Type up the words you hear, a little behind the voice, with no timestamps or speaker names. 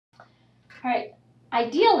All right,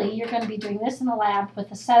 ideally you're going to be doing this in the lab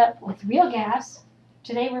with a setup with real gas.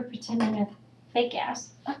 Today we're pretending with fake gas.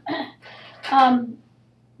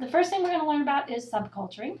 The first thing we're going to learn about is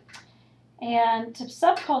subculturing. And to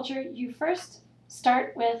subculture, you first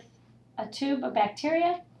start with a tube of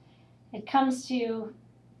bacteria. It comes to you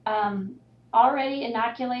already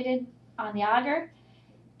inoculated on the agar.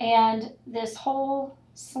 And this whole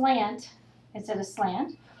slant, it's at a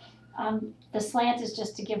slant. The slant is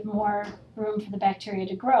just to give more room for the bacteria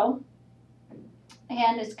to grow.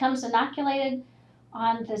 And it comes inoculated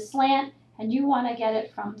on the slant, and you want to get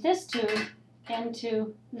it from this tube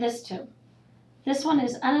into this tube. This one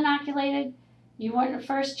is uninoculated. You want to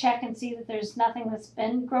first check and see that there's nothing that's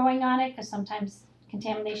been growing on it, because sometimes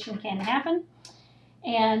contamination can happen.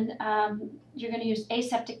 And you're going to use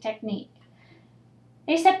aseptic technique.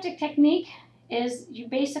 Aseptic technique is you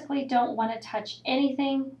basically don't want to touch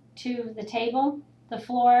anything to the table, the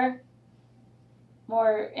floor,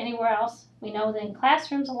 or anywhere else. We know that in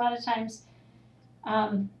classrooms a lot of times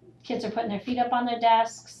kids are putting their feet up on their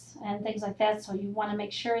desks and things like that, so you want to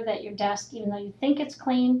make sure that your desk, even though you think it's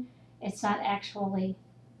clean, it's not actually,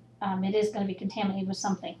 it is going to be contaminated with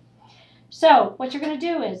something. So what you're going to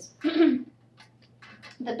do is,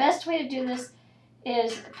 the best way to do this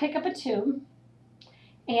is pick up a tube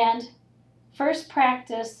and first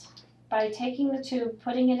practice by taking the tube,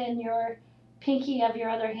 putting it in your pinky of your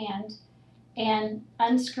other hand, and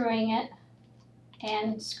unscrewing it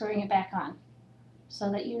and screwing it back on,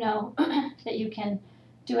 so that you know that you can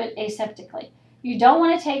do it aseptically. You don't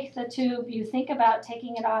want to take the tube, you think about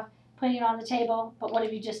taking it off, putting it on the table, but what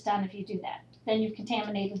have you just done if you do that? Then you've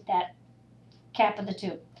contaminated that cap of the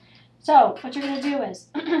tube. So what you're going to do is,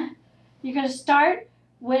 you're going to start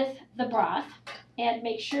with the broth and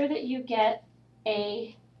make sure that you get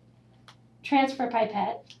a transfer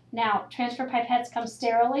pipette. Now, transfer pipettes come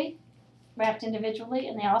sterilely, wrapped individually,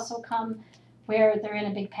 and they also come where they're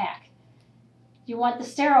in a big pack. You want the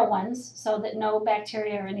sterile ones so that no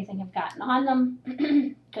bacteria or anything have gotten on them,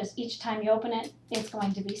 because each time you open it, it's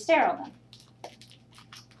going to be sterile then.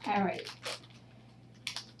 All right.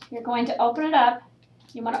 You're going to open it up.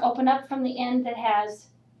 You want to open up from the end that has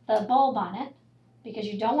the bulb on it, because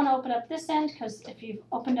you don't want to open up this end, because if you've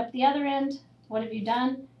opened up the other end, what have you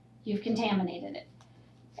done? You've contaminated it.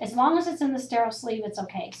 As long as it's in the sterile sleeve, it's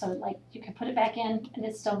okay. So like you can put it back in and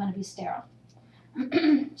it's still going to be sterile.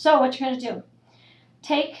 So what you're going to do,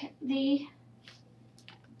 take the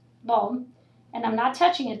bulb, and I'm not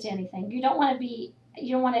touching it to anything. You don't want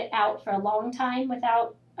it out for a long time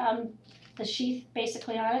without the sheath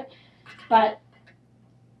basically on it. But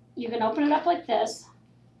you can open it up like this.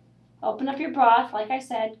 Open up your broth, like I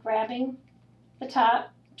said, grabbing the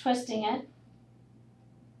top, twisting it.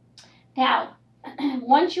 Now,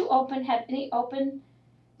 once you have any open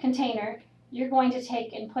container, you're going to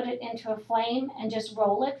take and put it into a flame and just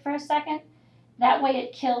roll it for a second. That way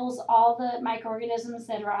it kills all the microorganisms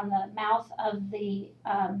that are on the mouth of the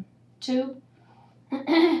tube.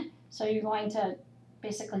 So you're going to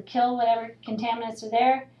basically kill whatever contaminants are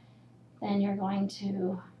there. Then you're going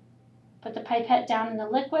to put the pipette down in the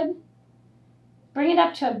liquid. Bring it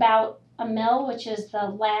up to about 1 ml, which is the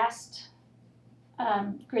last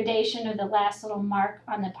gradation, or the last little mark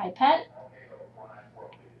on the pipette.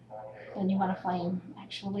 Then you want to flame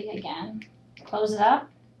actually again. Close it up.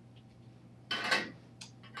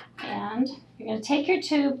 And you're going to take your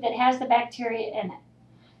tube that has the bacteria in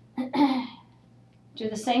it. Do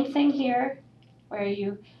the same thing here, where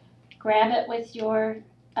you grab it with your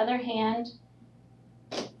other hand,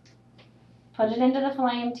 put it into the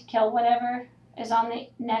flame to kill whatever is on the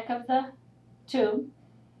neck of the tube,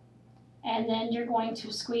 and then you're going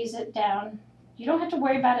to squeeze it down. You don't have to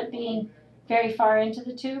worry about it being very far into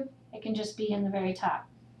the tube. It can just be in the very top.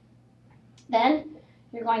 Then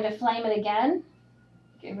you're going to flame it again,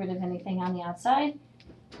 get rid of anything on the outside,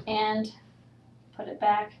 and put it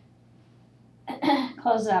back,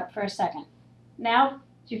 close it up for a second. Now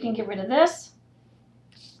you can get rid of this,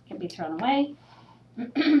 it can be thrown away.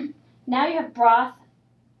 Now you have broth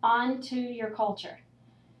onto your culture.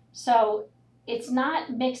 So it's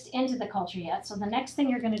not mixed into the culture yet, so the next thing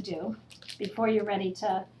you're going to do before you're ready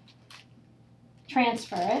to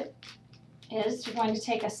transfer it is you're going to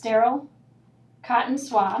take a sterile cotton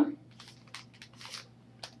swab,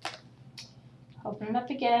 open it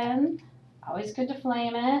up again, always good to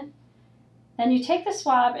flame it. Then you take the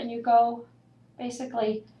swab and you go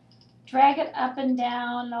basically drag it up and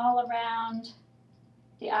down all around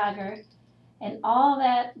the agar, and all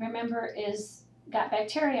that, remember, is got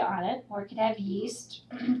bacteria on it, or it could have yeast,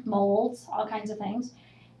 molds, all kinds of things.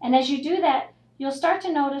 And as you do that, you'll start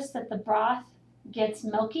to notice that the broth gets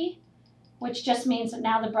milky, which just means that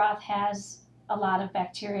now the broth has a lot of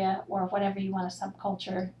bacteria or whatever you want to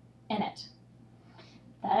subculture in it.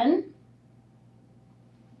 Then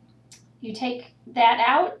you take that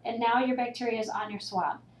out, and now your bacteria is on your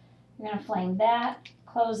swab. You're going to flame that,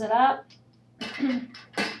 close it up,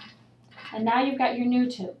 and now you've got your new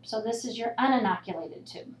tube. So this is your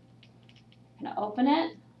uninoculated tube. You're going to open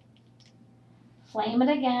it, flame it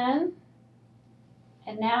again,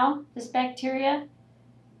 and now this bacteria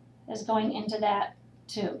is going into that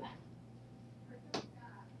tube.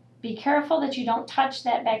 Be careful that you don't touch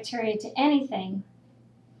that bacteria to anything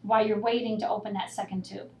while you're waiting to open that second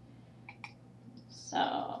tube.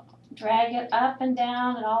 So drag it up and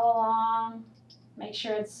down and all along. Make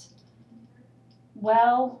sure it's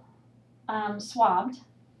well swabbed.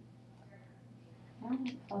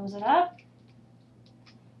 Close it up.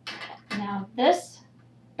 Now this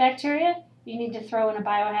bacteria you need to throw in a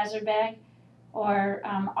biohazard bag or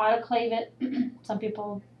autoclave it. Some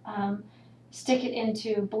people stick it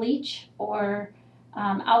into bleach or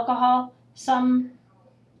alcohol, some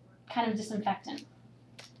kind of disinfectant.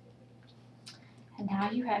 And now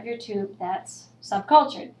you have your tube that's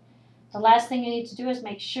subcultured. The last thing you need to do is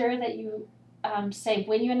make sure that you say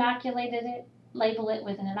when you inoculated it, label it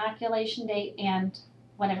with an inoculation date and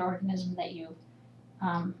whatever organism that you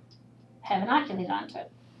have inoculated onto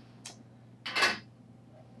it.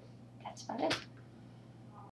 That's about it.